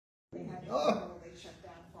They had to they shut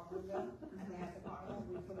down Farmerville, and they had the bottle.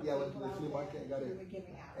 Yeah, I went to the flea market.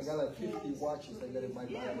 I got like 50 watches. I got in my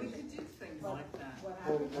bag. Yeah, we could do things like that. What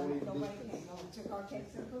happened? Nobody came. No, we took our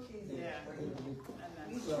cakes and cookies. Yeah.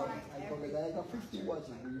 So I told the guy, I got 50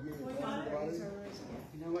 watches. Will you give me 20 about it?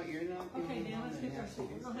 You know what? You're not. Okay, now let's get our seat.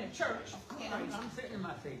 We're going to have church. I'm sitting in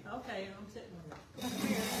my seat. Okay, I'm sitting in my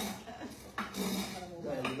seat.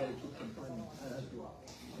 Yeah, you gotta keep them funny.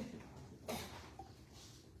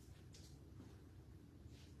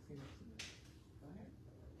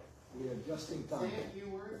 We are just in time. Say a few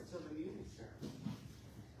words till the music starts.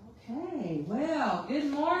 Okay, well, good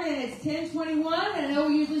morning. It's 10:21, and I know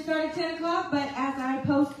we usually start at 10 o'clock, but as I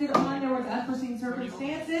posted on, there was unforeseen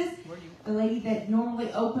circumstances. The lady that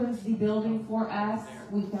normally opens the building for us,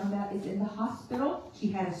 we found out is in the hospital. She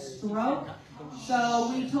had a stroke. So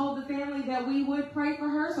we told the family that we would pray for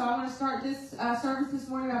her. So I want to start this service this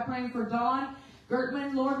morning by praying for Dawn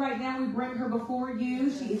Gertman. Lord, right now we bring her before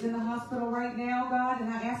you. She is in the hospital right now, God, and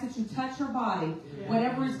I ask that you touch her body.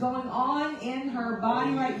 Whatever is going on in her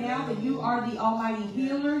body right now, that you are the almighty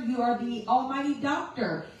healer. You are the almighty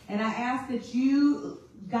doctor. And I ask that you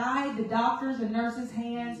guide the doctors and nurses'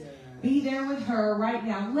 hands. Be there with her right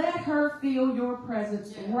now. Let her feel your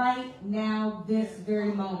presence right now, this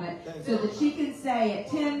very moment, so that she can say at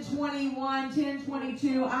 10:21,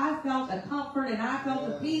 10:22, I felt a comfort and I felt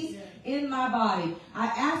a peace in my body. I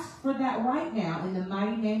ask for that right now in the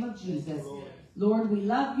mighty name of Jesus. Lord, we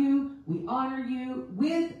love you. We honor you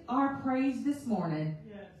with our praise this morning.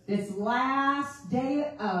 This last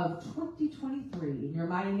day of 2023. In your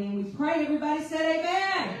mighty name we pray. Everybody said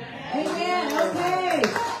amen. Amen. Okay.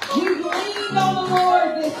 You've leaned on the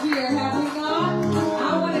Lord this year, have you not?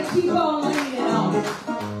 I want to keep on leaning on it.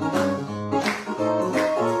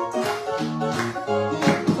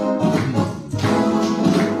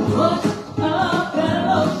 What a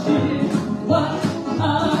fellowship. What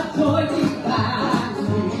a joy divine.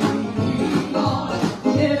 Leaning on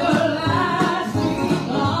everlasting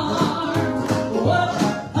arms. What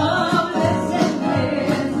a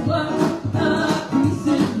blessedness. What a peace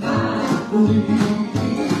in mind.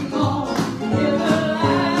 Leaning on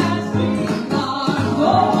everlasting arms.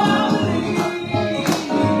 Oh, I believe.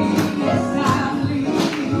 Yes, I believe.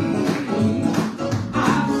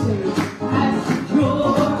 I'm safe and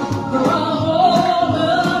secure from all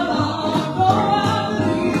alarm. Oh, I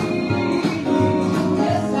believe.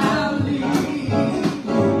 Yes, I believe.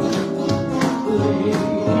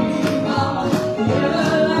 Leaning on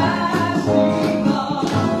everlasting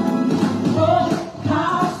arms. Oh,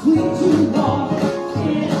 how sweet to walk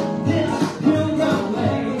in this pilgrim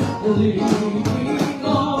way. Leaning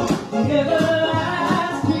on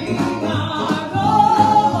everlasting arms.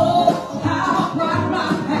 Oh, how bright my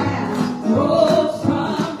path grows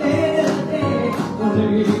from day to day.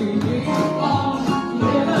 Leaning on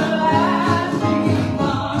everlasting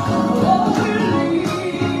arms. Oh, believe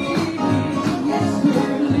me, yes,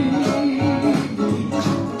 believe me.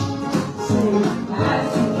 Safe and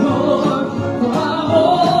secure from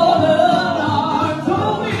all alarms. Oh,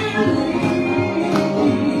 believe me,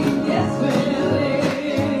 yes, believe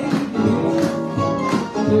me.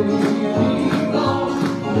 Leaning on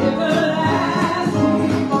everlasting.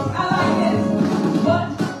 I like it. What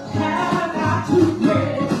have I to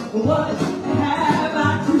dread? What have I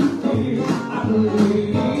to fear? I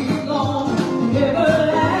believe on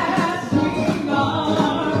everlasting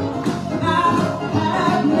arms. I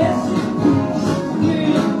have blessed peace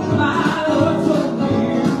with my Lord so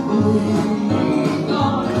near. Leaning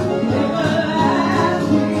on everlasting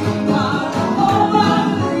arms. Oh, I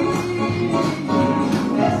believe.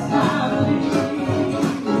 Yes, I believe.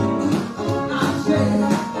 I'm safe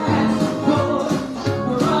and secure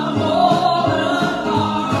from all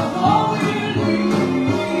alarms. Oh, believe.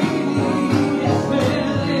 Yes,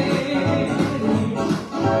 believe.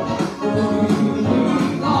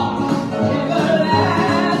 Leaning on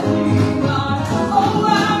everlasting arms. Oh,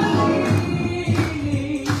 I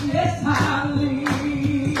believe. Yes, I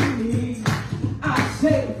believe. I'm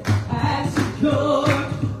safe and secure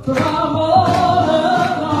from all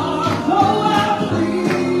alarms. Oh, I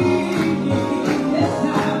believe. Yes,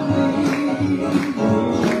 I believe.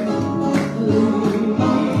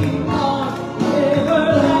 Leaning on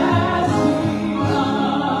everlasting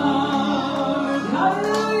arms.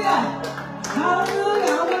 Hallelujah.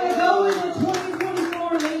 Hallelujah. I want to go into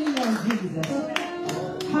 2024 leaning on Jesus.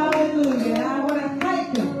 Hallelujah. And I want to thank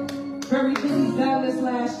him for everything he's done this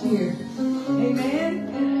last year. Amen.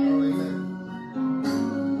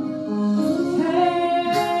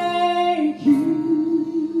 Thank you,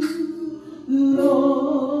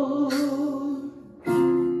 Lord.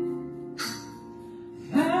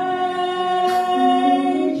 Thank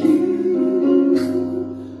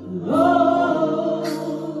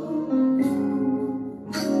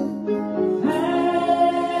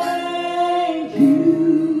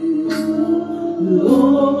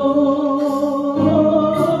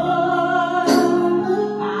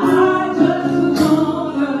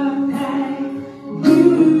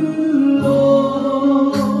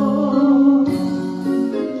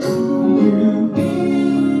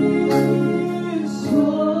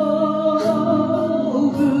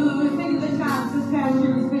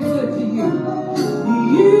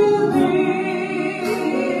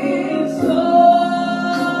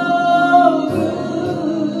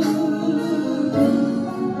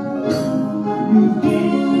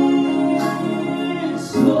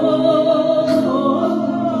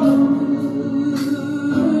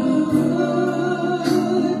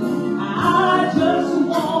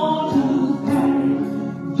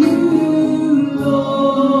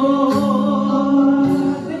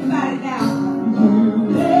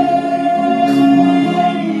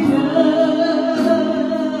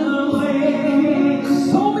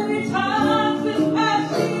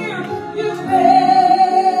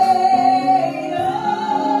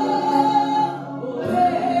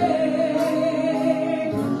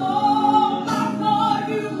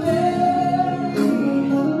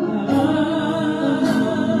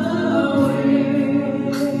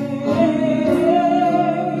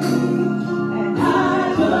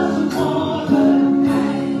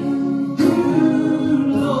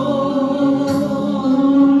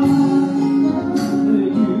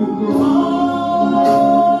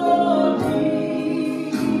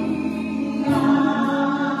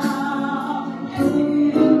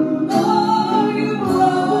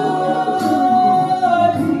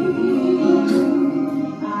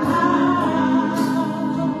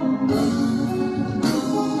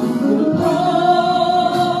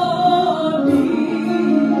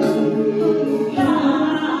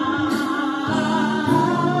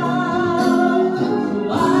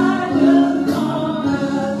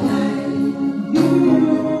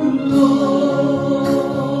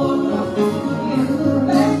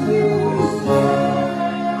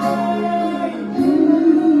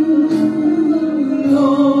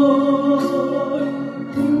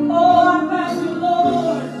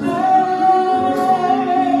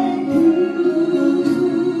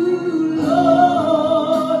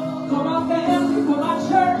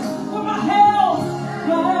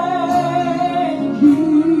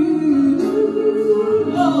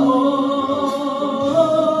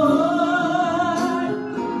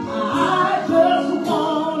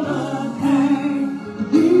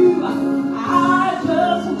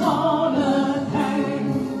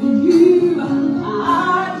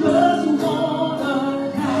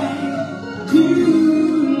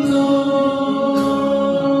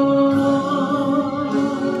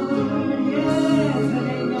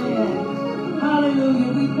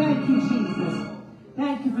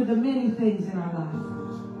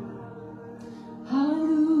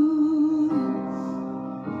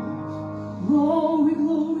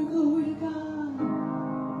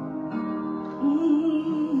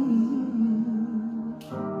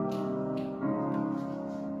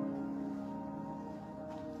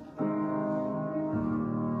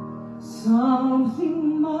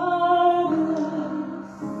Something marvelous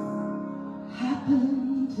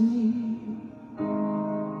happened to me.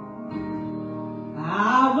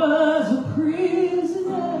 I was a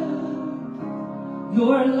prisoner.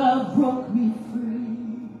 Your love broke me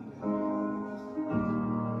free.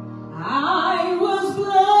 I was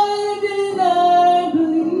blind and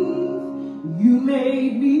unbelief. You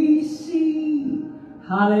made me see.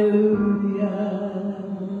 Hallelujah.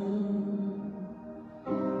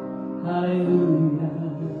 Hallelujah.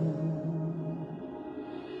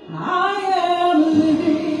 I am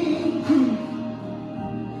living proof.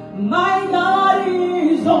 My God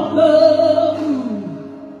is on the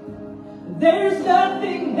move. There's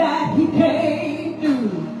nothing that He can't do.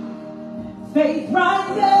 Faith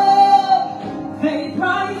rise up, faith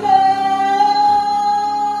rise up.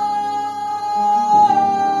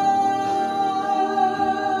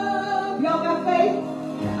 Y'all got faith?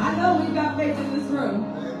 I know we've got faith in this room.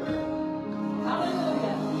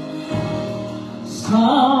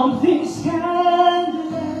 Something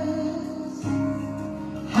scandalous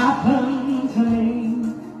happened to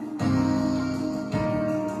me.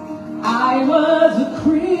 I was a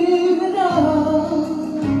criminal.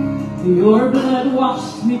 Your blood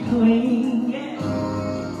washed me clean.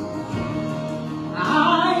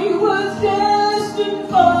 I was destined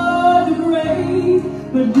for the grave,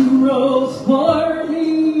 but you rose for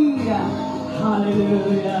me.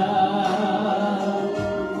 Hallelujah.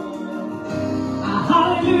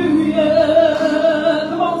 Hallelujah.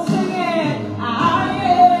 Come on, sing it. I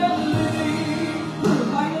am living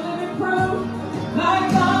proof. Are you living proof? My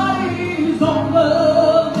God is on the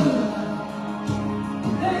move.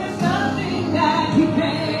 There's nothing that He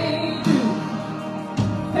can't do.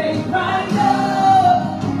 Faith rise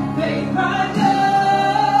up. Faith rise up.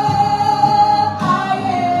 I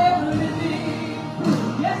am living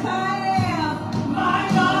proof. Yes, I am. My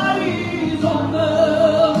God is on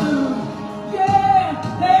the move.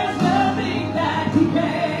 There's nothing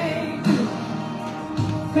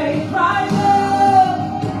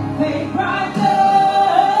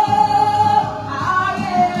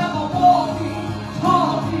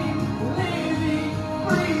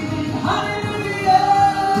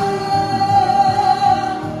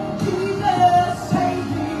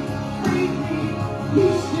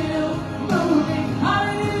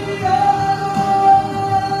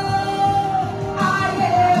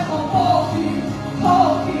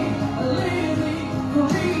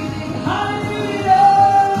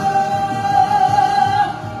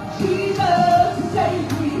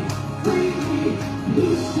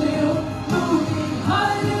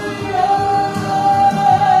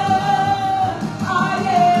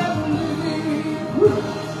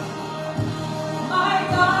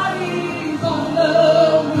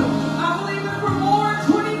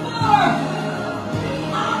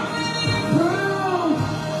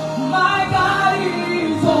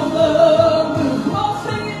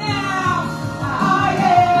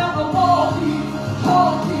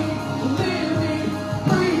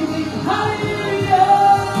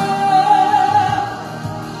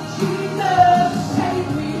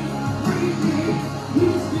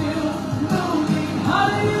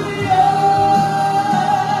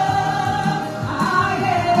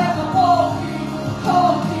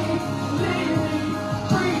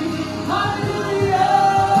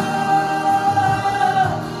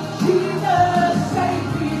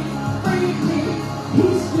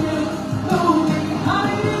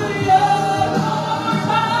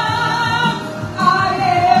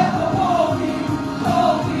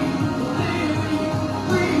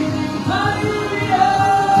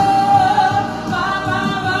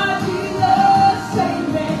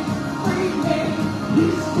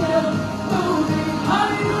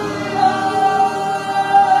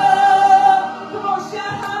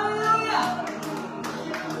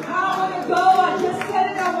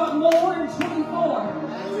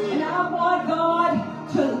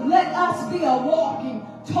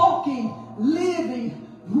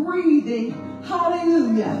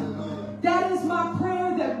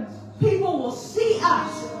will see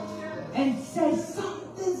us and say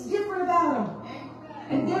something's different about them.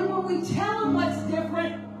 And then when we tell them what's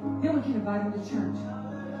different, then we can invite them to church.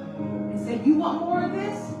 And say, you want more of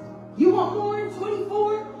this? You want more in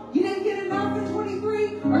 24? You didn't get enough in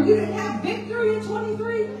 23? Or you didn't have victory in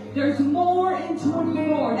 23? There's more in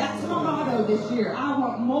 24. That's my motto this year. I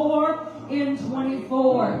want more in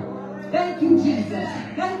 24. Thank you, Jesus.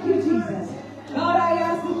 Thank you, Jesus. God, I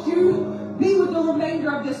ask that you be with the remainder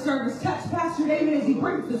of this service. Touch Pastor David as he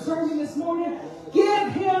brings the sermon this morning.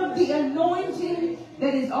 Give him the anointing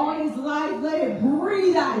that is on his life. Let it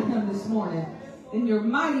breathe out of him this morning. In your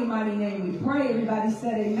mighty, mighty name we pray. Everybody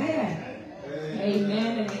said amen.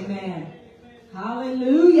 Amen and amen.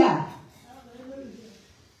 Hallelujah.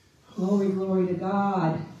 Glory, glory to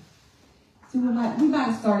God. See, we might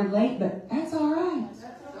have started late, but that's all right.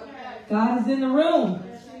 God is in the room.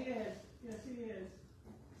 Yes, he is. Yes, he is.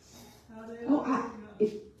 Hallelujah. Oh,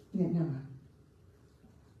 never mind.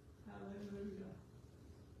 Hallelujah.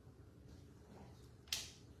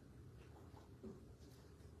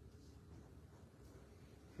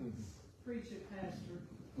 Preach it, Pastor.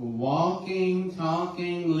 Walking,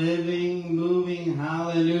 talking, living, moving,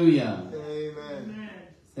 hallelujah. Amen. Amen.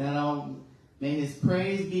 That all, may his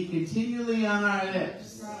praise be continually on our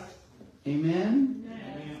lips. Right. Amen?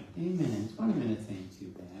 Amen. Amen. 20 minutes ain't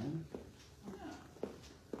too bad.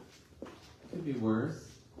 Could be worse.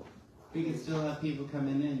 We could still have people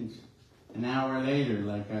coming in an hour later,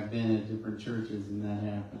 like I've been at different churches and that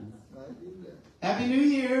happens. Happy New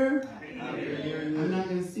Year! Happy New Year. I'm not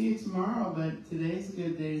going to see you tomorrow, but today's a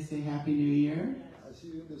good day to say Happy New Year. I see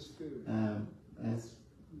you in the spirit.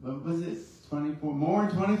 What was it? 24? More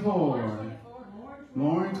than 24.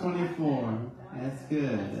 More than 24. That's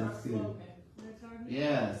good. That's good.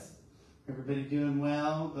 Yes. Everybody doing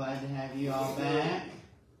well? Glad to have you all back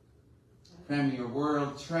from your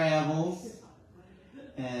world travels.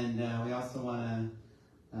 And we also want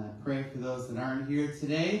to pray for those that aren't here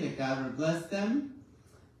today, that God would bless them.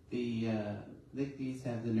 The Lichties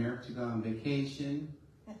have the nerve to go on vacation.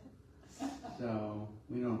 So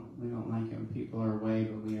we don't like it when people are away,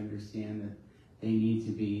 but we understand that they need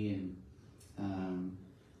to be, and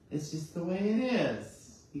it's just the way it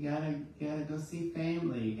is. You gotta go see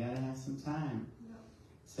family. You gotta have some time.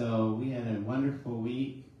 So we had a wonderful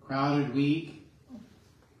week, crowded week.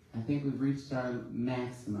 I think we've reached our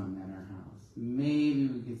maximum at our house. Maybe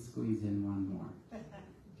we could squeeze in one more.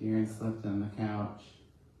 Darren slept on the couch,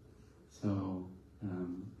 so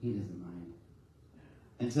he doesn't mind.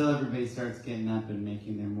 Until everybody starts getting up and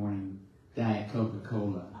making their morning Diet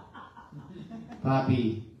Coca-Cola.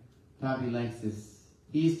 Poppy likes this.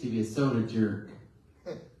 He used to be a soda jerk.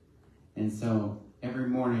 And so every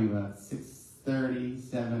morning about 6:30,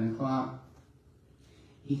 7 o'clock,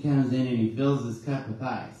 he comes in and he fills his cup with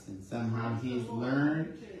ice. And somehow he's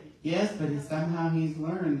learned, yes, but somehow he's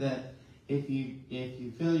learned that if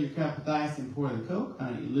you fill your cup with ice and pour the Coke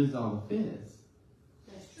on it, you lose all the fizz.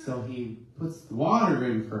 So he puts the water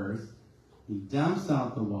in first, he dumps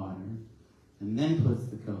out the water, and then puts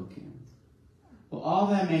the Coke in. Well, all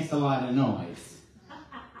that makes a lot of noise.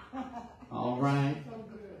 All right?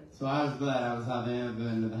 So I was glad I was on the other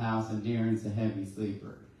end of the house, and Darren's a heavy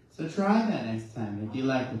sleeper. So try that next time if you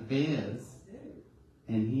like the fizz.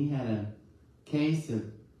 And he had a case of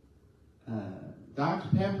Dr.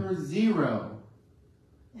 Pepper Zero.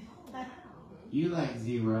 You like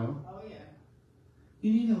Zero. Oh, yeah.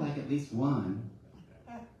 You need to like at least one.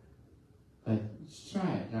 But just try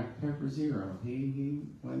it, Dr. Pepper Zero. He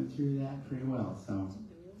went through that pretty well. So,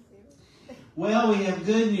 well, we have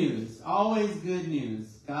good news. Always good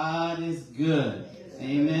news. God is good.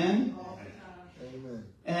 Amen. Amen.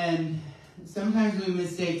 And sometimes we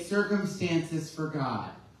mistake circumstances for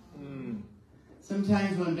God.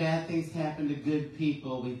 Sometimes when bad things happen to good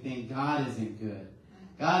people, we think God isn't good.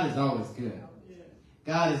 God is always good.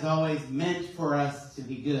 God is always meant for us to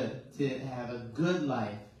be good, to have a good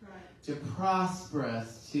life, to prosper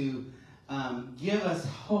us, to give us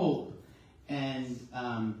hope. And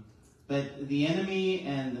but the enemy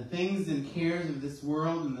and the things and cares of this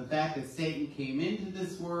world and the fact that Satan came into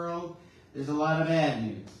this world, there's a lot of bad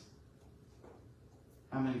news.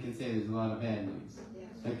 How many can say there's a lot of bad news?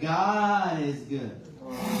 But God is good.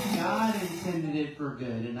 God intended it for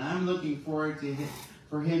good. And I'm looking forward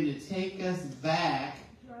for him to take us back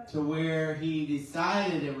to where he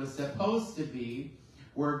decided it was supposed to be,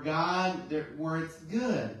 where it's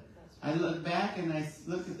good. I look back and I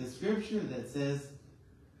look at the scripture that says,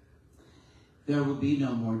 there will be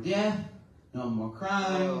no more death, no more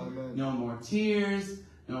crying, no more tears,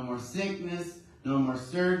 no more sickness, no more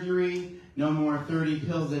surgery, no more 30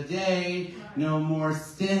 pills a day, no more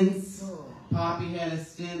stints. Poppy had a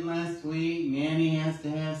stint last week. Nanny has to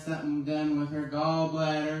have something done with her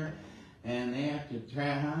gallbladder. And they have to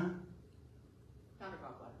try, huh? Not a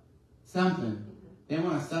gallbladder. Something. They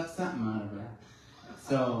want to suck something out of her.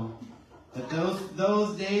 So, but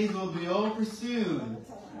those days will be over soon.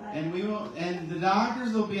 And we will, and the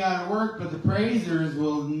doctors will be out of work, but the praisers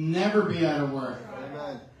will never be out of work.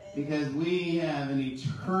 Amen. Because we have an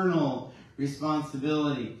eternal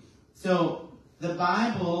responsibility. So the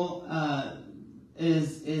Bible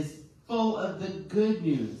is full of the good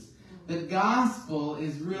news. The gospel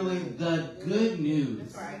is really the good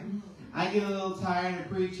news. I get a little tired of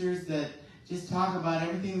preachers that just talk about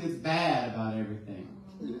everything that's bad about everything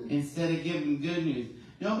instead of giving good news.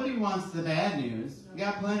 Nobody wants the bad news. We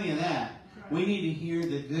got plenty of that. We need to hear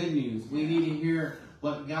the good news. We need to hear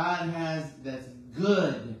what God has that's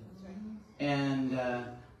good. And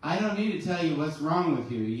I don't need to tell you what's wrong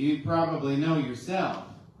with you. You probably know yourself.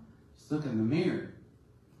 Just look in the mirror.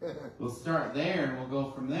 We'll start there and we'll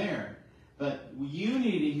go from there. But you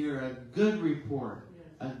need to hear a good report,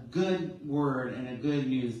 a good word, and a good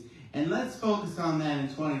news. And let's focus on that in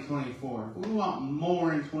 2024. If we want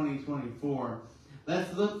more in 2024,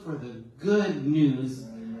 let's look for the good news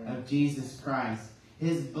of Jesus Christ.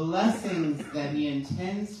 His blessings that he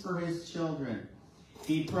intends for his children.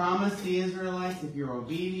 He promised the Israelites, if you're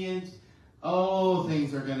obedient,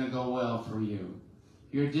 things are going to go well for you.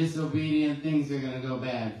 If you're disobedient, things are going to go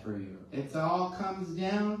bad for you. It all comes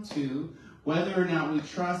down to whether or not we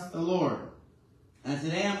trust the Lord. And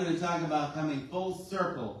today I'm going to talk about coming full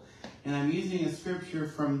circle. And I'm using a scripture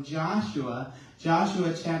from Joshua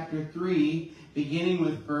chapter 3, beginning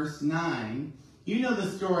with verse 9. You know the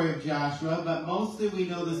story of Joshua, but mostly we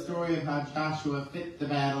know the story of how Joshua fit the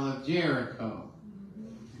battle of Jericho.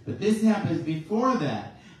 But this happens before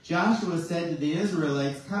that. Joshua said to the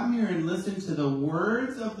Israelites, "Come here and listen to the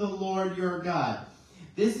words of the Lord your God.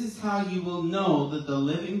 This is how you will know that the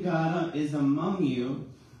living God is among you,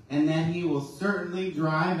 and that he will certainly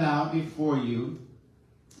drive out before you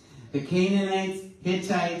the Canaanites,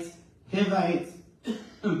 Hittites, Hivites,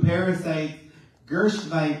 Perizzites,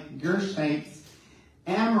 Gershites,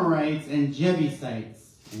 Amorites, and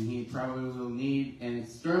Jebusites." And he probably will need an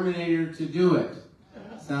exterminator to do it.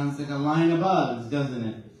 Sounds like a line of bugs, doesn't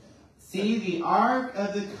it? "See, the ark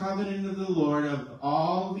of the covenant of the Lord of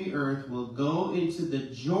all the earth will go into the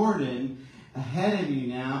Jordan ahead of you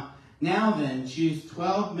now. Now then, choose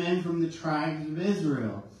 12 men from the tribes of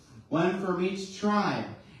Israel, one from each tribe.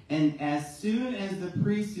 And as soon as the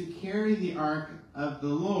priests who carry the ark of the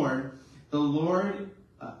Lord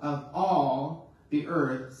of all the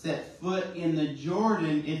earth, set foot in the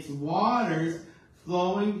Jordan, its waters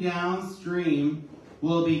flowing downstream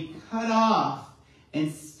will be cut off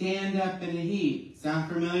and stand up in a heap." Sound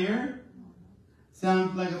familiar?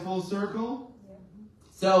 Sound like a full circle?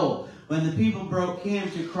 So, when the people broke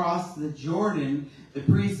camp to cross the Jordan, the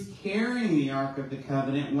priests carrying the Ark of the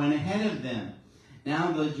Covenant went ahead of them.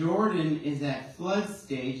 Now the Jordan is at flood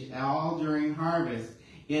stage all during harvest.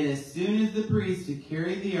 Yet as soon as the priests who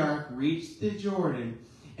carried the ark reached the Jordan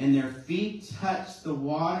and their feet touched the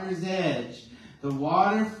water's edge, the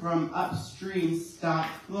water from upstream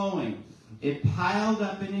stopped flowing. It piled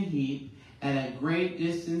up in a heap at a great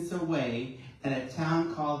distance away at a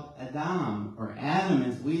town called Adam, or Adam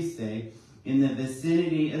as we say, in the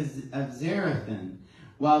vicinity of Zarethan,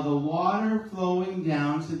 while the water flowing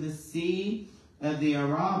down to the sea of the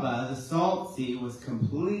Arabah, the salt sea, was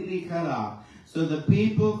completely cut off. So the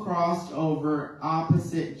people crossed over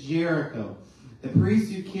opposite Jericho. The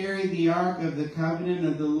priests who carried the ark of the covenant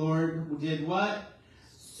of the Lord did what?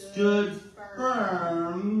 Stood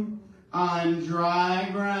firm on dry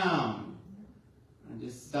ground. I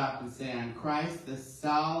just stop and say, on Christ, the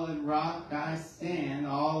solid rock I stand.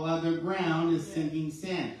 All other ground is sinking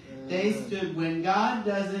sand. They stood. When God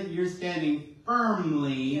does it, you're standing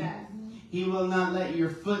firmly. He will not let your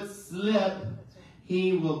foot slip.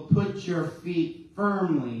 He will put your feet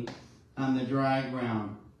firmly on the dry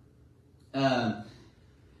ground.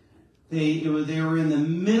 They were in the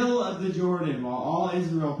middle of the Jordan while all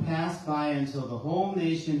Israel passed by until the whole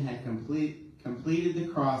nation had completed the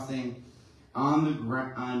crossing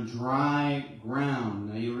on dry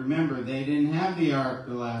ground. Now you remember, they didn't have the ark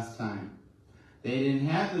the last time. They didn't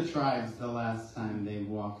have the tribes the last time they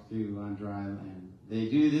walked through on dry land. They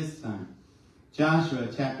do this time. Joshua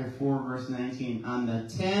chapter 4 verse 19. On the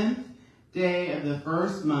 10th day of the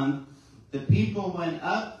first month, the people went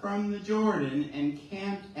up from the Jordan and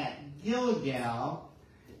camped at Gilgal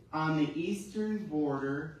on the eastern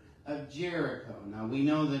border of Jericho. Now we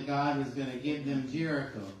know that God was going to give them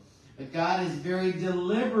Jericho. But God is very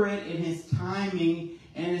deliberate in his timing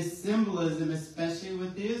and his symbolism, especially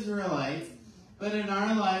with the Israelites, but in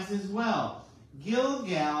our lives as well.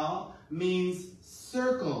 Gilgal means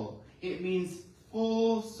circle. It means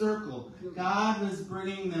full circle. God was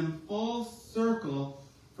bringing them full circle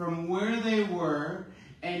from where they were,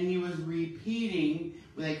 and he was repeating.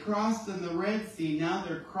 When they crossed in the Red Sea, now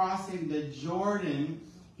they're crossing the Jordan.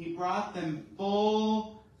 He brought them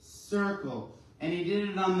full circle. And he did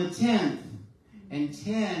it on the 10th. And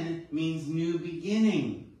 10 means new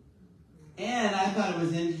beginning. And I thought it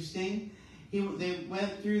was interesting. They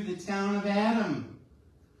went through the town of Adam,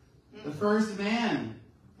 the first man.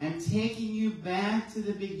 I'm taking you back to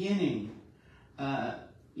the beginning.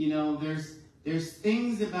 There's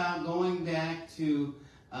things about going back to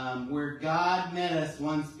where God met us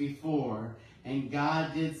once before, and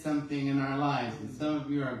God did something in our lives. And some of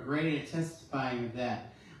you are great at testifying of that.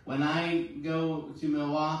 When I go to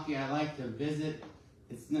Milwaukee, I like to visit.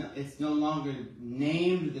 It's no longer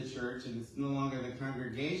named the church, and it's no longer the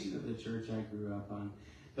congregation of the church I grew up on,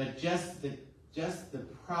 but just the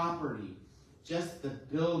property, just the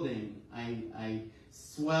building. I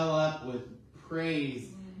swell up with praise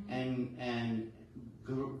and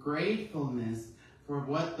gratefulness for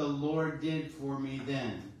what the Lord did for me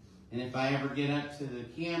then. And if I ever get up to the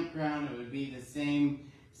campground, it would be the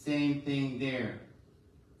same thing there.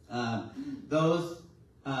 I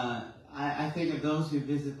think of those who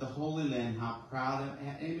visit the Holy Land, how proud of,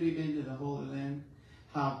 anybody been to the Holy Land?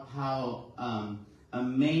 How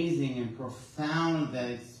amazing and profound that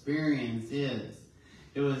experience is.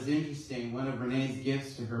 It was interesting. One of Renee's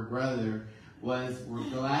gifts to her brother were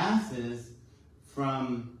glasses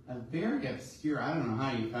from a very obscure, I don't know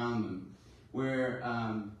how you found them, where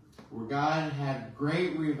God had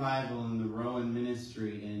great revival in the Rowan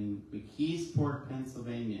ministry in McKeesport,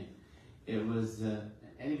 Pennsylvania. It was,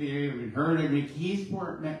 anybody ever heard of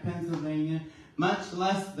McKeesport, Pennsylvania? Much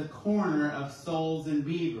less the corner of Souls and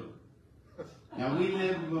Beaver. Now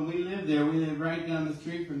when we lived there, we lived right down the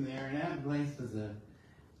street from there, and that place was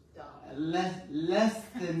less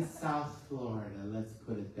than South Florida, let's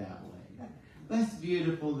put it that way. Less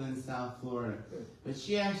beautiful than South Florida. But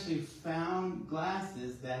she actually found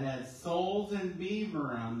glasses that had Souls and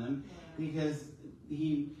Beaver on them because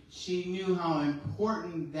she knew how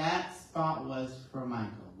important that spot was for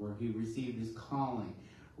Michael, where he received his calling,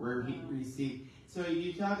 where he received. So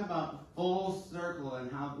you talk about full circle and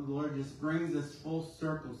how the Lord just brings us full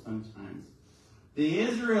circle sometimes. The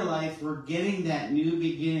Israelites were getting that new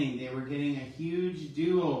beginning. They were getting a huge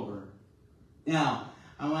do-over. Now,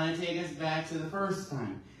 I want to take us back to the first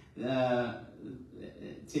time, to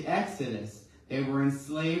Exodus. They were in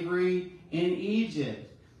slavery in Egypt.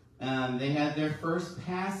 They had their first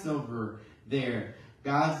Passover there.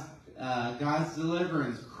 God's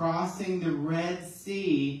deliverance, crossing the Red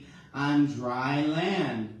Sea on dry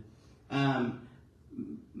land.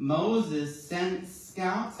 Moses sent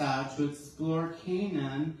scouts out to explore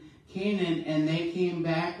Canaan, and they came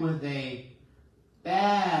back with a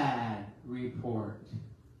bad report.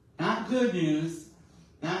 Not good news,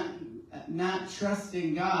 not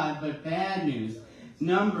trusting God, but bad news.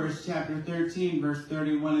 Numbers chapter 13, verse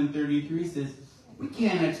 31 and 33 says, "We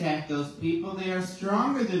can't attack those people. They are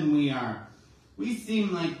stronger than we are. We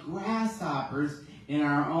seem like grasshoppers in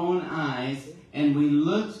our own eyes, and we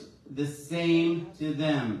looked the same to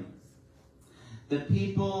them." The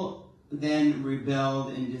people then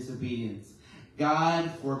rebelled in disobedience.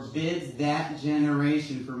 God forbids that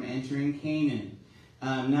generation from entering Canaan.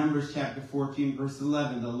 Numbers chapter 14, verse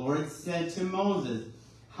 11. The Lord said to Moses,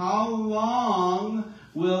 "How long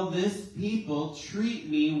will this people treat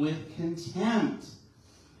me with contempt?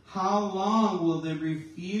 How long will they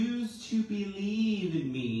refuse to believe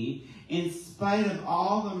in me in spite of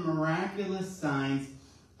all the miraculous signs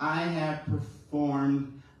I have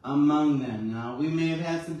performed among them?" Now, we may have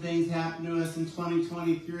had some things happen to us in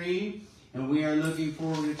 2023, and we are looking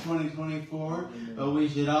forward to 2024, but we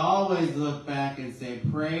should always look back and say,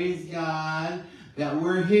 praise God that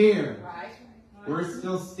we're here. Right. We're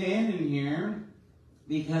still standing here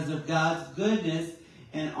because of God's goodness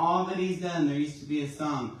and all that he's done. There used to be a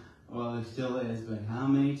song, well, there still is, but how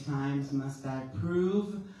many times must I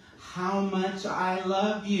prove how much I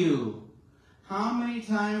love you? How many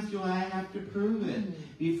times do I have to prove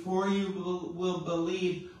it before you will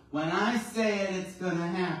believe when I say it, it's going to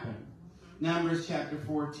happen? Numbers chapter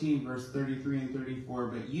 14, verse 33 and 34.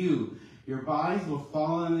 "But your bodies will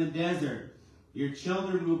fall in the desert. Your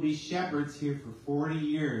children will be shepherds here for 40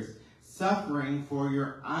 years, suffering for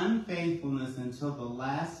your unfaithfulness until the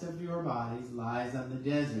last of your bodies lies on the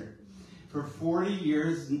desert. For 40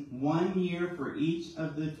 years, 1 year for each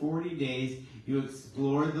of the 40 days, you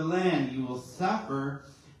explore the land. You will suffer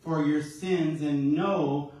for your sins and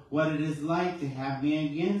know what it is like to have me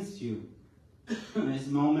against you. This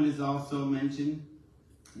moment is also mentioned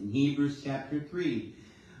in Hebrews chapter 3.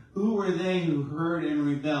 Who were they who heard and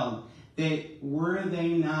rebelled? Were they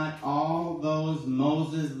not all those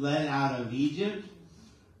Moses led out of Egypt,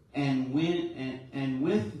 and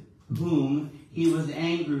with whom he was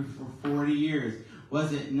angry for 40 years?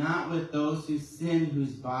 Was it not with those who sinned,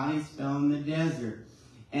 whose bodies fell in the desert?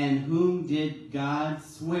 And whom did God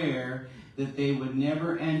swear that they would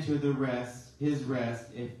never enter his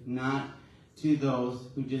rest, if not to those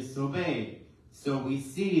who disobeyed? So we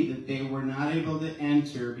see that they were not able to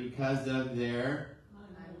enter because of their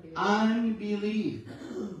unbelief.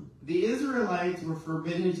 The Israelites were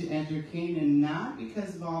forbidden to enter Canaan not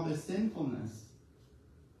because of all their sinfulness.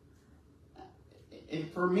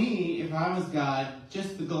 For me, if I was God,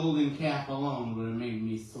 just the golden calf alone would have made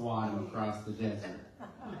me swat him across the desert.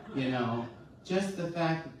 Just the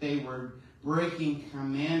fact that they were breaking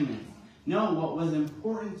commandments. No, what was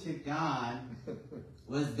important to God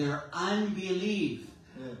was their unbelief.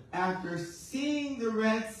 After seeing the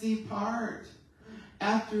Red Sea part,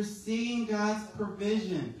 after seeing God's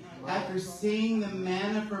provision, after seeing the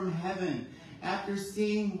manna from heaven, after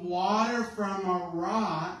seeing water from a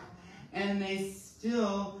rock, and they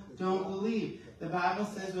still don't believe. The Bible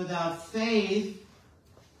says without faith,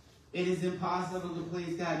 it is impossible to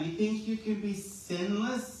please God. You think you can be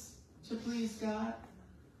sinless to please God?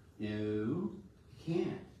 No, you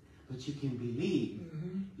can't. But you can believe.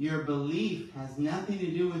 Your belief has nothing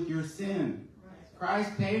to do with your sin.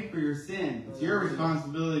 Christ paid for your sin. It's your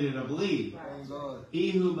responsibility to believe.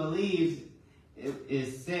 He who believes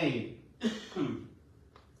is saved.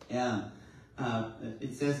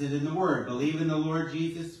 It says it in the Word. Believe in the Lord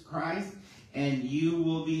Jesus Christ and you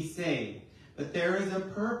will be saved. But there is a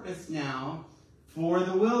purpose now for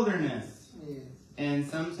the wilderness. And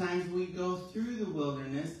sometimes we go through the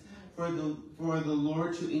wilderness for the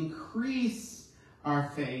Lord to increase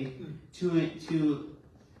our faith, to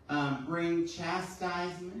bring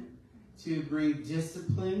chastisement, to bring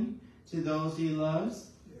discipline to those he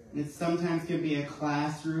loves. It sometimes can be a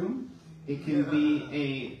classroom. It can be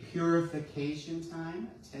a purification time,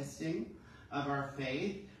 testing of our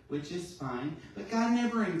faith, which is fine. But God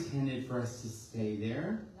never intended for us to stay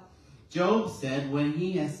there. Job said, when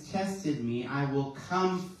he has tested me, I will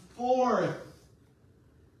come forth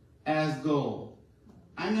as gold.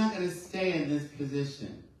 I'm not going to stay in this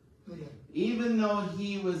position. Even though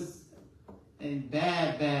he was in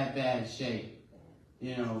bad shape.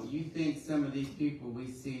 You think some of these people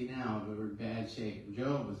we see now were in bad shape.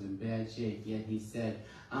 Job was in bad shape, yet he said,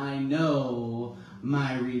 I know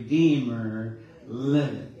my Redeemer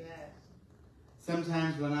liveth.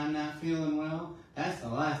 Sometimes when I'm not feeling well, that's the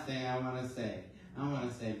last thing I want to say. I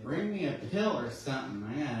want to say, bring me a pill or something.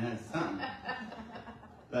 I gotta have something.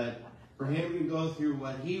 But for him to go through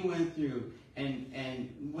what he went through,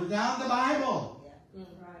 and without the Bible,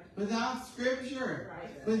 without Scripture,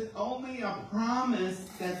 with only a promise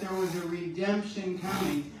that there was a redemption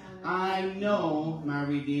coming, I know my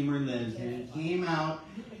Redeemer lives. And it came out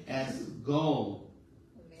as gold.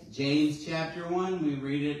 James chapter 1, we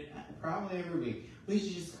read it probably every week. We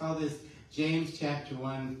should just call this James chapter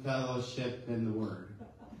 1 Fellowship in the Word.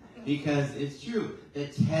 Because it's true. The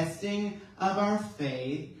testing of our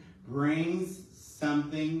faith brings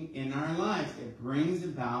something in our lives. It brings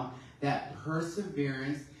about that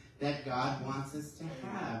perseverance that God wants us to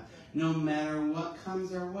have, no matter what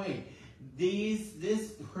comes our way.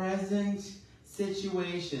 This present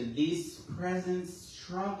situation, these present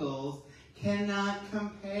struggles cannot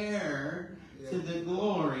compare to the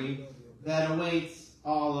glory that awaits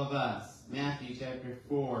all of us. Matthew chapter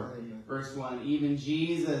 4, verse 1. Even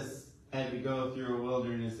Jesus had to go through a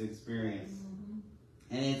wilderness experience.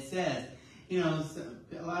 And it says,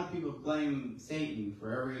 a lot of people blame Satan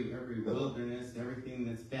for every wilderness, everything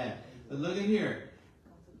that's bad. But look at here.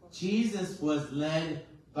 Jesus was led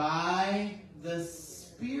by the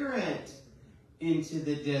Spirit into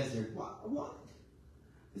the desert. What?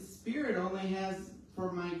 The Spirit only has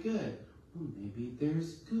for my good. Well, maybe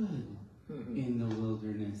there's good in the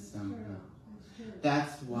wilderness somehow.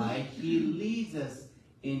 That's why he leads us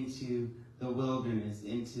into the wilderness,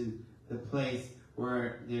 into the place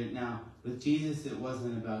where now with Jesus it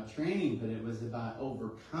wasn't about training, but it was about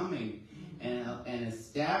overcoming and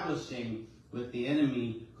establishing with the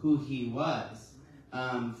enemy who he was.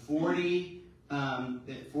 40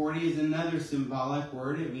 is another symbolic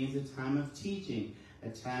word. It means a time of teaching, a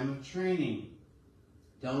time of training.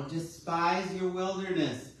 Don't despise your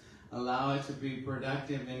wilderness. Allow it to be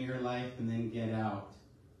productive in your life, and then get out.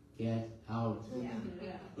 Get out. Yeah.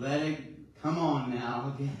 Let it, come on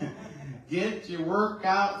now. Get your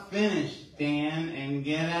workout finished, Dan, and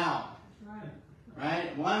get out.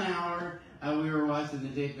 Right? 1 hour, we were watching the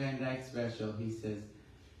Dick Van Dyke special. He says,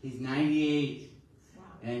 he's 98.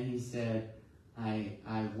 And he said,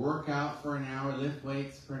 I work out for an hour, lift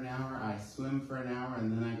weights for an hour, I swim for an hour,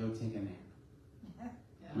 and then I go take a nap.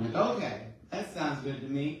 I'm like, okay, that sounds good to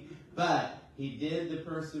me. But he did the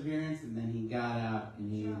perseverance, and then he got out, and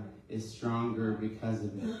he is stronger because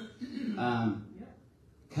of it.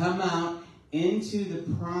 Come out into the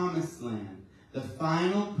promised land. The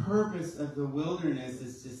final purpose of the wilderness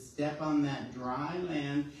is to step on that dry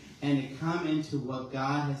land and to come into what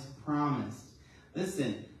God has promised.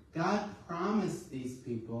 Listen, God promised these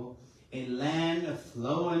people a land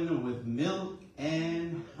flowing with milk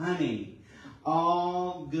and honey.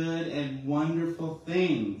 All good and wonderful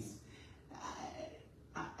things.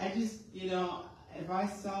 I just, if I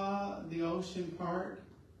saw the ocean part,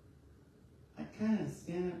 I'd kind of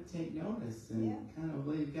stand up and take notice and kind of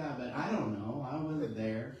believe God. But I don't know. I wasn't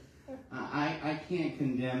there. I can't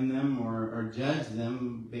condemn them or judge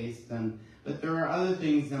them based on... But there are other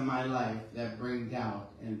things in my life that bring doubt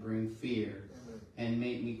and bring fear and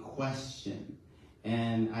make me question.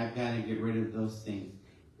 And I've got to get rid of those things.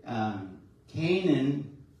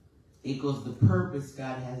 Canaan equals the purpose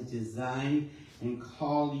God has designed and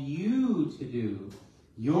called you to do.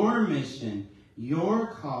 Your mission, your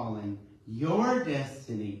calling, your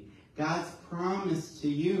destiny, God's promise to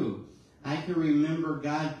you. I can remember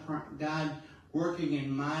God working in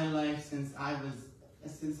my life since I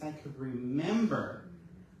could remember.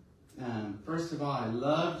 First of all, I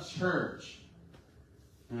loved church.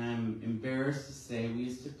 And I'm embarrassed to say we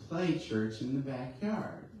used to play church in the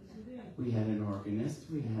backyard. We had an organist,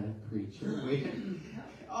 we had a preacher,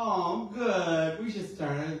 oh, good. We should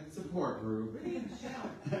start a support group.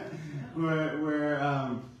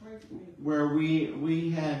 where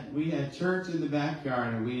we had church in the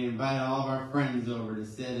backyard, and we invited all of our friends over to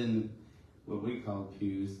sit in what we called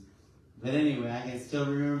pews. But anyway, I can still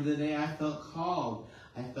remember the day I felt called.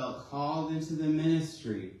 I felt called into the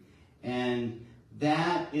ministry. And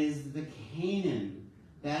that is the Canaan.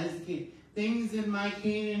 That is the Canaan. Things in my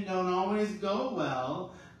Canaan don't always go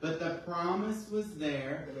well, but the promise was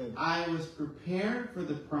there. I was prepared for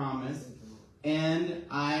the promise, and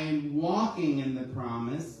I'm walking in the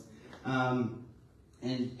promise, and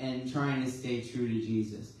trying to stay true to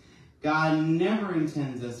Jesus. God never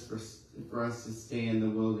intends us for us to stay in the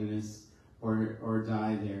wilderness or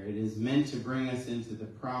die there. It is meant to bring us into the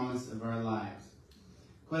promise of our lives.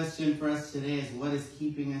 Question for us today is, what is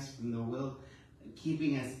keeping us in the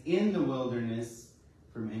wilderness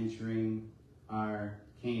from entering our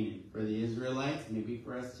Canaan? For the Israelites, maybe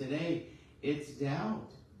for us today, it's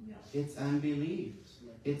doubt. It's unbelief.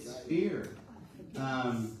 It's fear,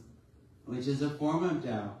 which is a form of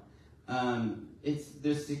doubt. It's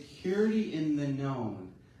the security in the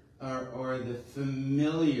known, or the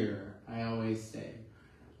familiar, I always say.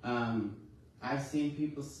 I've seen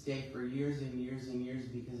people stay for years and years and years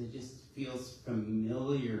because it just feels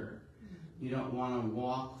familiar. You don't want to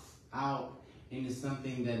walk out into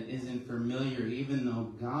something that isn't familiar, even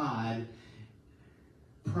though God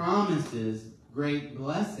promises great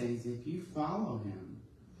blessings if you follow Him.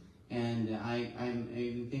 And I'm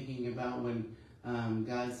even thinking about when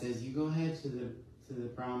God says, "You go ahead to the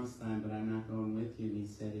promised land, but I'm not going with you." And He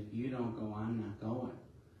said, "If you don't go, I'm not going."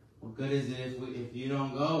 What good is it if you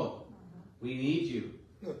don't go? We need you.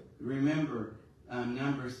 Remember,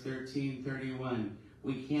 Numbers 13:31.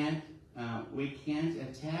 We can't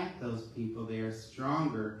attack those people. They are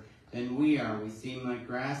stronger than we are. We seem like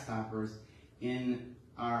grasshoppers in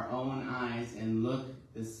our own eyes and look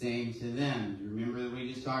the same to them. Remember that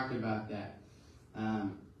we just talked about that.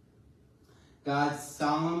 God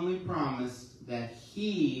solemnly promised that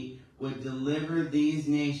He would deliver these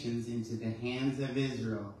nations into the hands of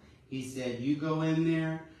Israel. He said, "You go in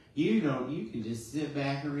there. You can just sit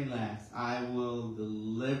back and relax. I will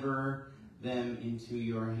deliver them into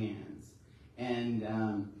your hands."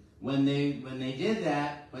 And when they did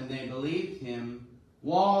that, when they believed Him,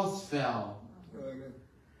 walls fell.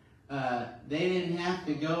 They didn't have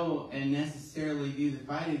to go and necessarily do the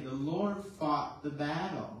fighting. The Lord fought the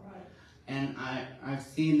battle. And I've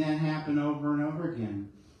seen that happen over and over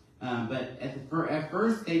again. But at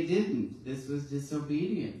first they didn't. This was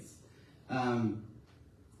disobedience.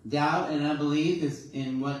 Doubt and unbelief is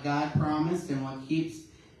in what God promised, and what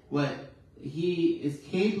He is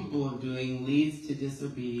capable of doing leads to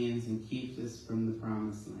disobedience and keeps us from the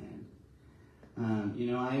promised land.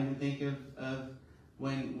 I even think of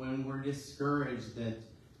when we're discouraged that,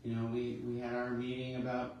 you know, we had our meeting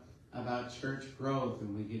about church growth,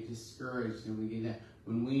 and we get discouraged, and we get that,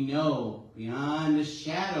 when we know beyond a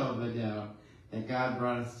shadow of a doubt that God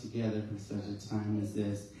brought us together for such a time as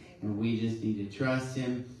this, and we just need to trust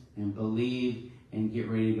Him and believe and get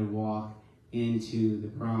ready to walk into the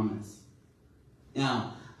promise.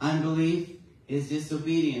 Now, unbelief is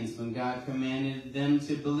disobedience when God commanded them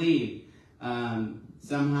to believe.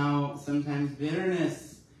 Sometimes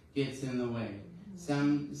bitterness gets in the way.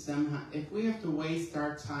 Somehow, if we have to waste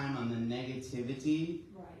our time on the negativity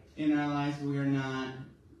in our lives, we are not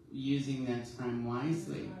using that time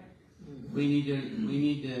wisely. We need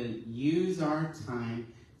to use our time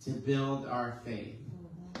to build our faith.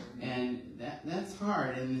 And that's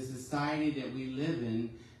hard in the society that we live in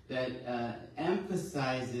that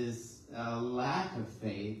emphasizes a lack of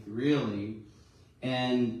faith, really.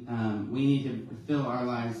 And we need to fill our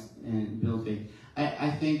lives and build faith.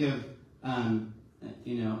 I think of, and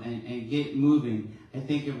get moving. I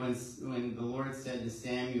think of when the Lord said to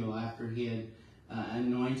Samuel after he had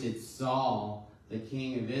anointed Saul, the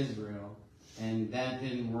king of Israel, and that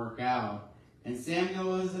didn't work out. And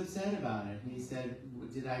Samuel was upset about it. He said,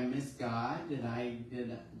 did I miss God? Did I?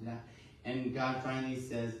 And God finally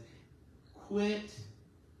says, quit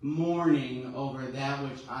mourning over that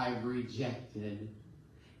which I've rejected.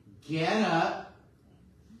 Get up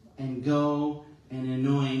and go and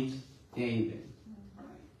anoint David.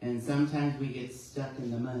 And sometimes we get stuck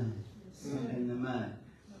in the mud.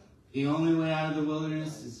 The only way out of the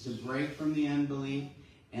wilderness is to break from the unbelief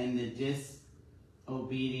and the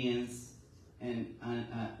disobedience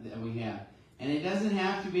that we have. And it doesn't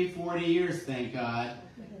have to be 40 years, thank God.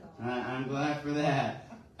 I'm glad for that.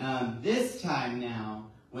 This time now,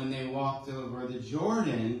 when they walked over the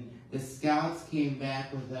Jordan, the scouts came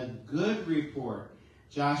back with a good report.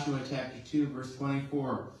 Joshua chapter 2, verse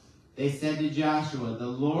 24. They said to Joshua, the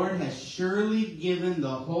Lord has surely given the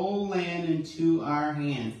whole land into our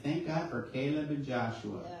hands. Thank God for Caleb and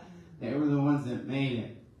Joshua. They were the ones that made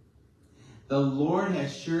it. The Lord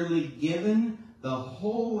has surely given the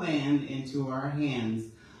whole land into our hands.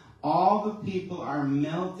 All the people are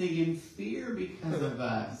melting in fear because of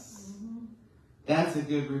us. That's a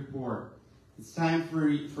good report. It's time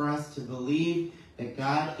for us to believe that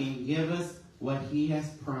God can give us what He has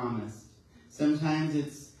promised. Sometimes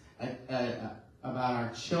it's about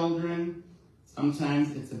our children.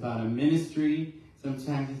 Sometimes it's about a ministry.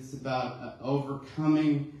 Sometimes it's about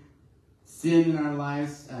overcoming sin in our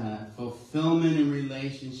lives, fulfillment in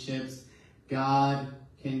relationships. God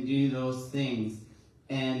can do those things.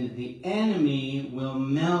 And the enemy will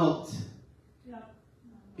melt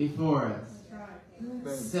before us.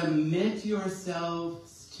 Submit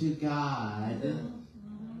yourselves to God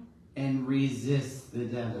and resist the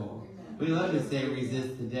devil. We love to say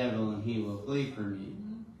resist the devil and he will flee from you.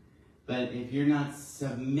 But if you're not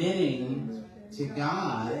submitting to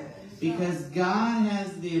God, because God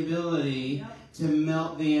has the ability to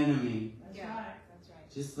melt the enemy. That's right.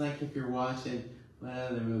 Just like if you're watching, what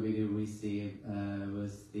other movie did we see? It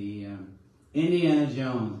was the Indiana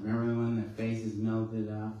Jones. Remember the one that faces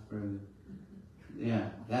melted off? Yeah,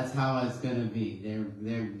 that's how it's going to be.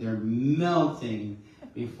 They're melting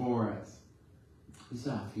before us. We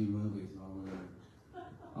saw a few movies while we were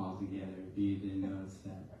all together, if you didn't notice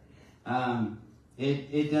that.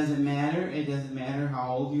 It doesn't matter. It doesn't matter how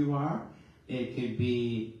old you are. You could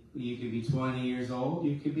be 20 years old.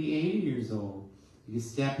 You could be 80 years old. You can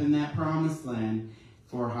step in that promised land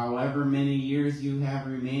for however many years you have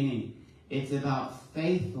remaining. It's about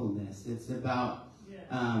faithfulness. It's about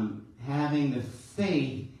having the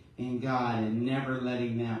faith in God and never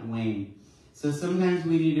letting that wane. So sometimes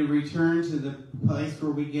we need to return to the place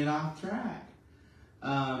where we get off track.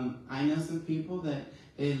 I know some people that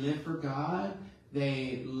they live for God,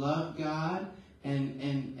 they love God,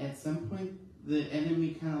 and at some point the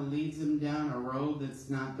enemy kind of leads them down a road that's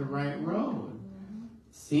not the right road.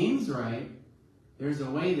 Seems right. There's a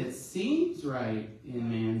way that seems right in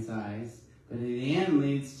man's eyes, but in the end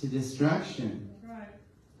leads to destruction.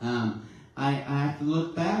 I have to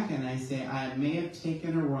look back and I say, I may have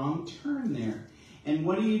taken a wrong turn there. And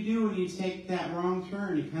what do you do when you take that wrong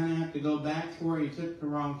turn? You kind of have to go back to where you took the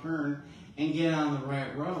wrong turn and get on the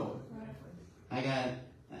right road.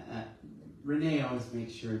 Renee always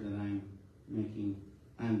makes sure that I'm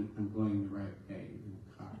going the right way in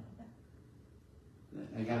the car.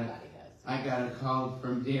 I got a call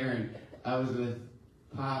from Darren. I was with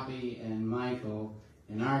Poppy and Michael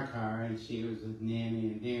in our car, and she was with Nanny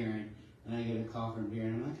and Darren. And I get a call from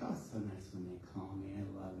Darren. I'm like, oh, it's so nice when they call me.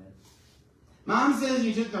 I love it. Mom says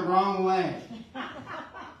you took the wrong way.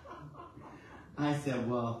 I said,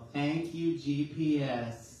 well, thank you,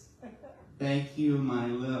 GPS. Thank you, my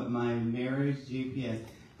marriage GPS.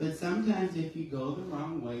 But sometimes if you go the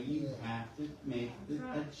wrong way, you have to make the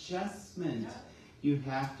adjustment. You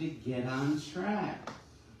have to get on track.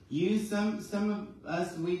 Some of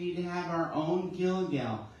us, we need to have our own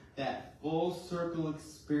Gilgal, that full circle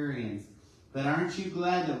experience. But aren't you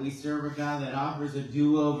glad that we serve a God that offers a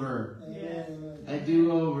do-over? Yes. A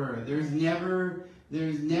do-over. There's never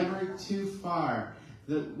too far.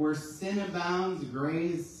 Where sin abounds,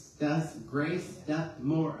 grace doth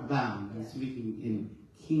more abound. I'm speaking in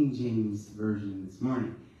King James Version this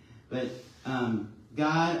morning. But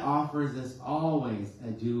God offers us always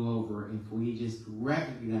a do-over if we just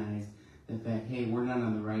recognize the fact, hey, we're not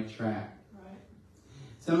on the right track. Right.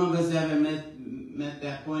 Some of us haven't met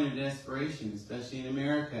that point of desperation, especially in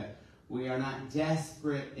America. We are not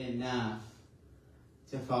desperate enough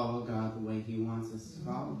to follow God the way He wants us to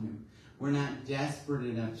follow Him. We're not desperate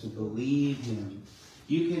enough to believe Him.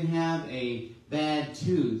 You can have a bad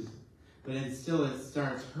tooth, but it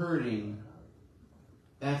starts hurting.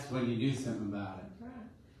 That's when you do something about it.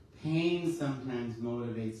 Pain sometimes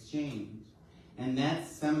motivates change. And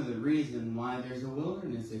that's some of the reason why there's a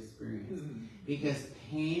wilderness experience. Because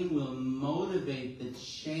pain will motivate the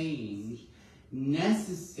change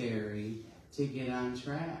necessary to get on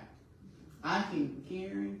track. I can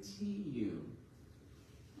guarantee you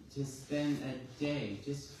to spend a day,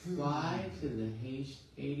 just fly to the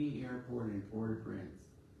Haiti airport in Port-au-Prince,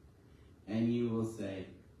 and you will say,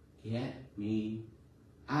 get me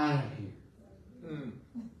out of here.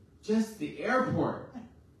 Just the airport.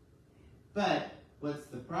 But what's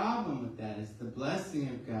the problem with that is the blessing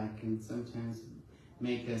of God can sometimes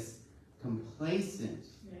make us complacent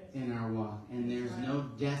in our walk, and there's no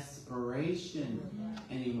desperation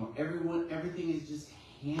anymore. Everything is just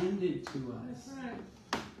handed to us.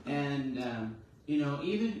 And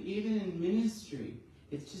even in ministry,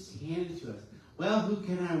 it's just handed to us. Well, who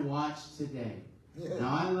can I watch today?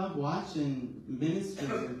 Now, I love watching ministers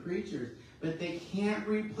and preachers, but they can't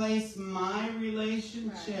replace my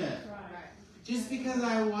relationship. Just because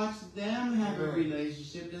I watch them have a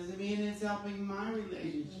relationship doesn't mean it's helping my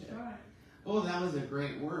relationship. Oh, that was a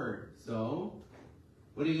great word. So,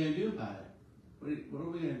 what are you going to do about it? What are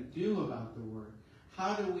we going to do about the word?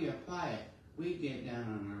 How do we apply it? We get down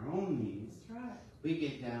on our own knees. We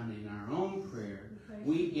get down in our own prayer.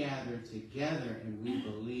 We gather together and we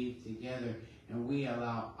believe together, and we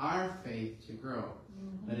allow our faith to grow.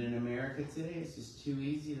 But in America today, it's just too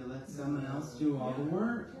easy to let someone else do all the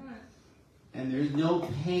work. And there's no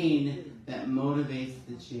pain that motivates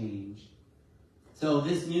the change. So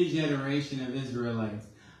this new generation of Israelites,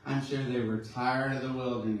 I'm sure they were tired of the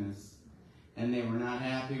wilderness, and they were not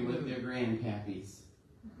happy with their grandpappies,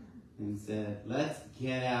 and said, let's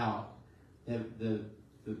get out.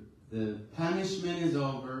 The punishment is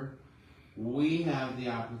over. We have the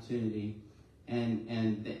opportunity.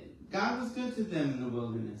 And God was good to them in the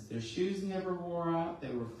wilderness. Their shoes never wore out. They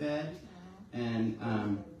were fed. And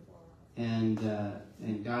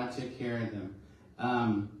God took care of them.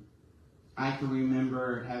 I can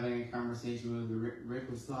remember having a conversation with Rick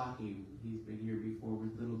Waslocki. He's been here before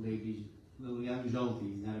with little young Jolte.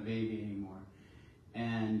 He's not a baby anymore.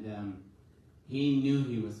 And he knew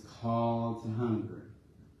he was called to Hungary.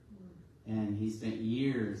 And he spent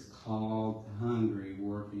years called to Hungary,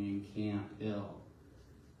 working in Camp Hill.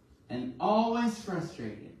 And always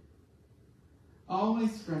frustrated.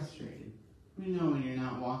 Always frustrated. You know when you're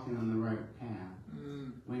not walking on the right path.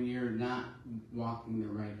 When you're not walking the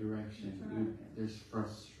right direction, there's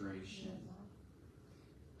frustration.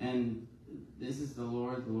 And this is the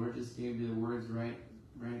Lord. The Lord just gave me the words right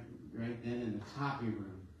then in the copy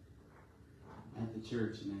room at the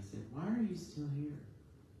church. And I said, why are you still here?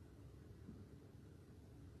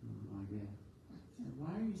 Like that. I said,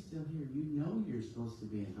 why are you still here? You know you're supposed to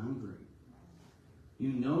be in Hungary. You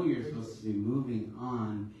know you're supposed to be moving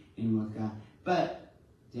on in what God... But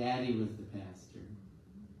Daddy was the pastor.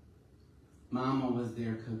 Mama was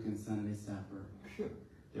there cooking Sunday supper.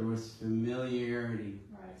 There was familiarity.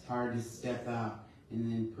 It's hard to step out and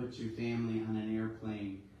then put your family on an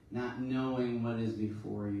airplane, not knowing what is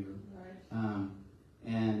before you.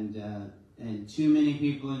 And too many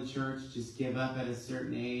people in church just give up at a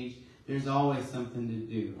certain age. There's always something to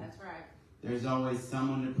do. That's right. There's always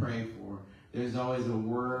someone to pray for. There's always a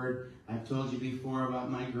word. I've told you before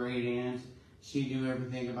about my great aunt. She knew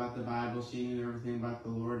everything about the Bible. She knew everything about the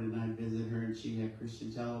Lord, and I'd visit her, and she had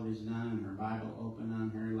Christian television on and her Bible open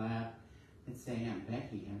on her lap. I'd say, Aunt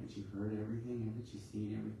Becky, haven't you heard everything? Haven't you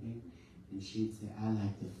seen everything? And she'd say, I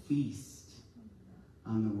like to feast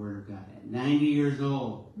on the Word of God. At 90 years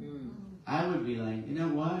old, I would be like, you know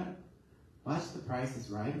what? Watch The Price is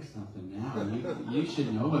Right or something now. You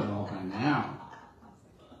should know it all by now.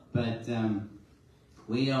 But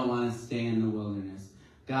we don't want to stay in the wilderness.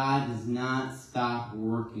 God does not stop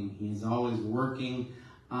working. He is always working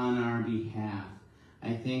on our behalf.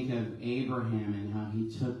 I think of Abraham and how he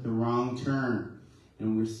took the wrong turn,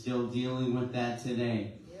 and we're still dealing with that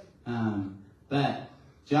today. But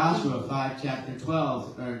Joshua 5, chapter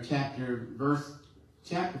 12, or chapter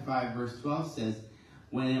 5, verse 12 says,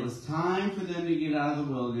 when it was time for them to get out of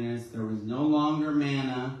the wilderness, there was no longer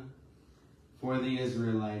manna for the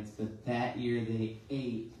Israelites, but that year they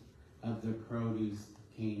ate of the produce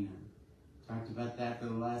of Canaan. Talked about that for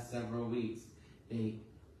the last several weeks.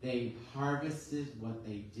 They harvested what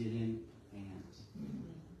they didn't plant.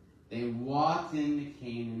 They walked into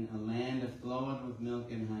Canaan, a land flowing with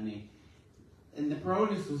milk and honey. And the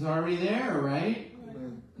produce was already there, right?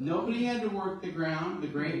 Nobody had to work the ground. The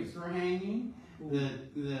grapes were hanging.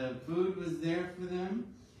 The food was there for them.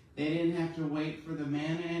 They didn't have to wait for the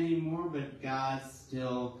manna anymore, but God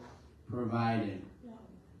still provided.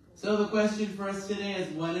 So the question for us today is,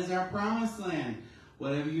 what is our promised land?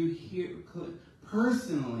 What have you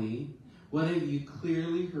personally, what have you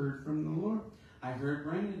clearly heard from the Lord? I heard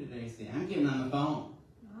Brenda today say, I'm getting on the phone.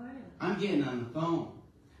 I'm getting on the phone.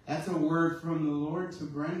 That's a word from the Lord to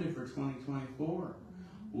Brenda for 2024.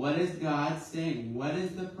 What is God saying? What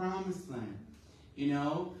is the promised land? You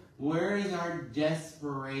know, where is our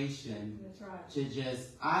desperation to just,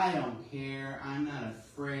 I don't care, I'm not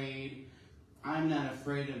afraid. I'm not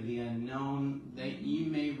afraid of the unknown. You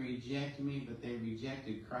may reject me, but they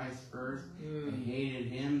rejected Christ first. They hated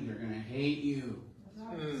him. They're going to hate you.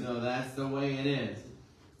 So that's the way it is.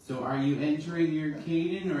 So are you entering your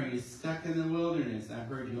Canaan, or are you stuck in the wilderness? I've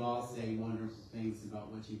heard you all say wonderful things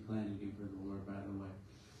about what you plan to do for the Lord, by the way.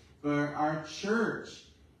 For our church,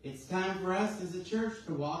 it's time for us as a church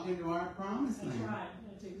to walk into our promised land. That's right.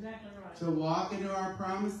 That's exactly right. To walk into our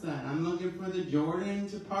promised land. I'm looking for the Jordan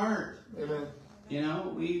to part. Amen. You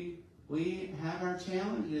know, we have our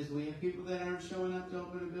challenges. We have people that aren't showing up to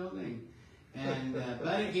open a building. And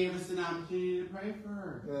Buddy gave us an opportunity to pray for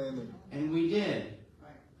her. Amen. And we did.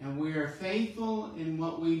 And we are faithful in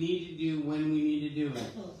what we need to do when we need to do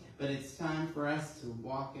it. But it's time for us to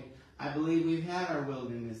walk it. I believe we've had our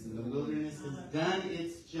wilderness, and the wilderness has done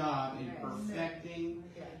its job in perfecting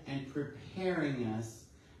and preparing us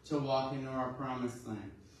to walk into our promised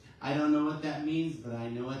land. I don't know what that means, but I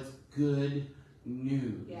know it's good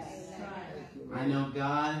news. I know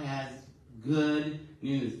God has good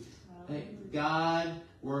news. God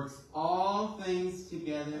works all things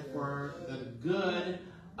together for the good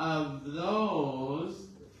of those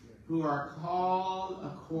who are called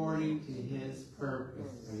according to his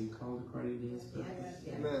purpose. Are you called according to his purpose?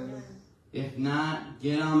 Amen. If not,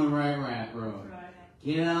 get on the right road.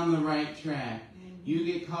 Get on the right track. You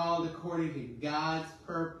get called according to God's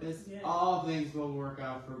purpose, all things will work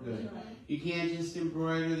out for good. You can't just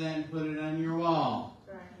embroider that and put it on your wall.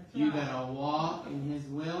 You got to walk in his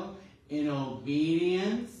will, in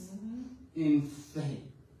obedience, in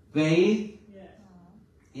faith,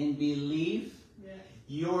 in belief.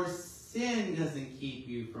 Your sin doesn't keep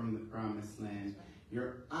you from the promised land.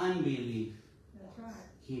 Your unbelief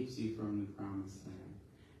keeps you from the promised land.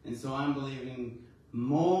 And so I'm believing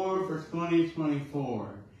more for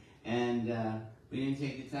 2024. And we didn't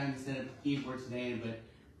take the time to set up the keyboard today,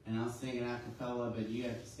 and I'll sing it a cappella, but you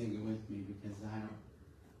have to sing it with me because I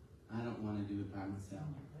don't want to do it by myself.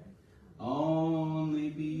 Only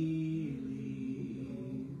believe.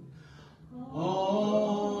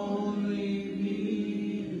 Only believe.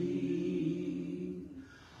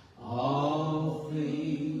 All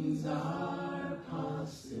things are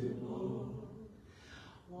possible.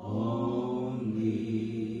 Only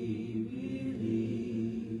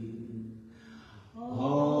believe.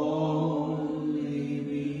 Only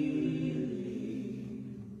believe.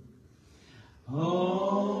 Only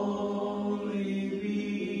believe.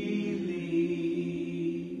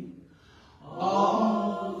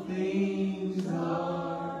 All things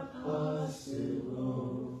are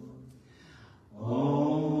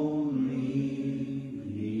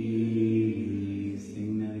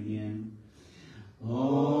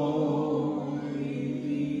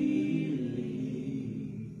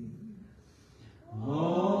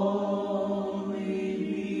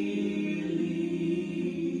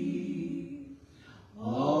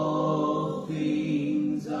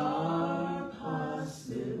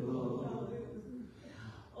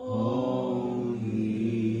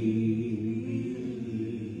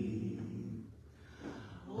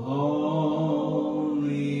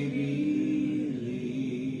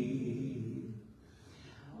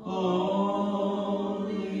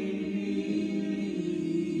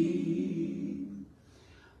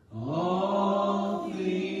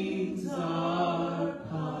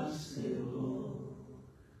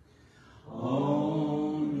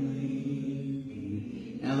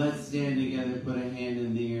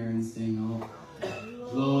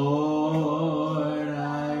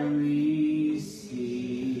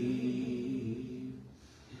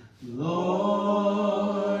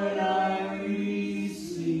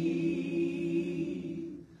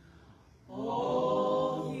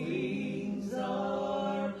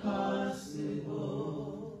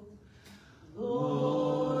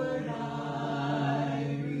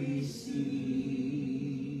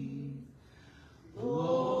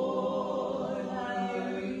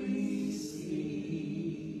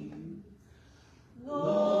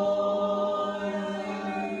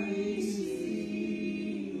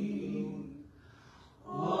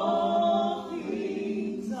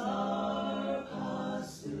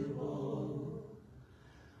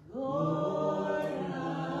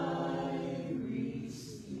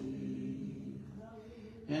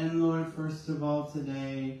And Lord, first of all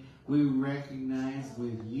today, we recognize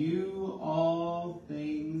with you all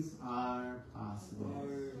things are possible.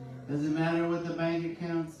 Doesn't matter what the bank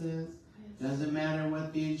account says. Doesn't matter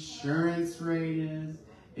what the insurance rate is.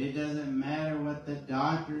 It doesn't matter what the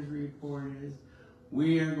doctor's report is.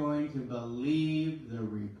 We are going to believe the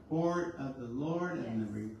report of the Lord, and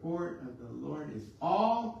the report of the Lord is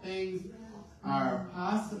all things are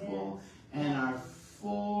possible and are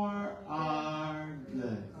for our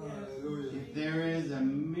good. If there is a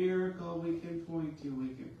miracle we can point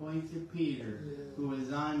to Peter, who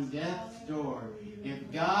was on death's door.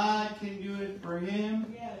 If God can do it for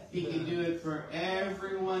him, he can do it for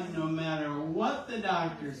everyone, no matter what the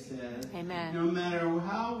doctor says. Amen. No matter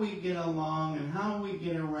how we get along and how we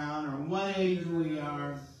get around or what age we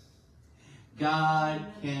are, God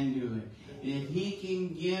can do it. If he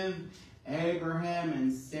can give Abraham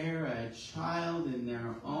and Sarah a child in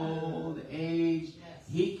their old age,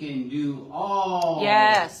 he can do all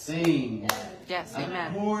things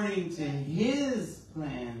according to his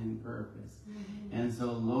plan and purpose. And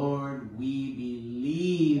so, Lord, we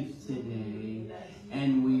believe today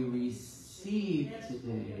and we receive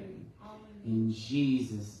today in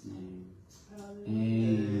Jesus' name.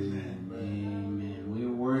 Amen. Amen. We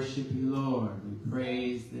worship you, Lord. We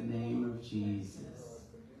praise the name of Jesus.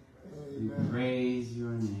 We praise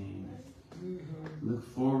your name. Look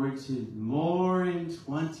forward to more in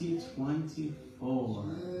 2024.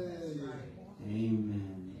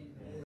 Amen.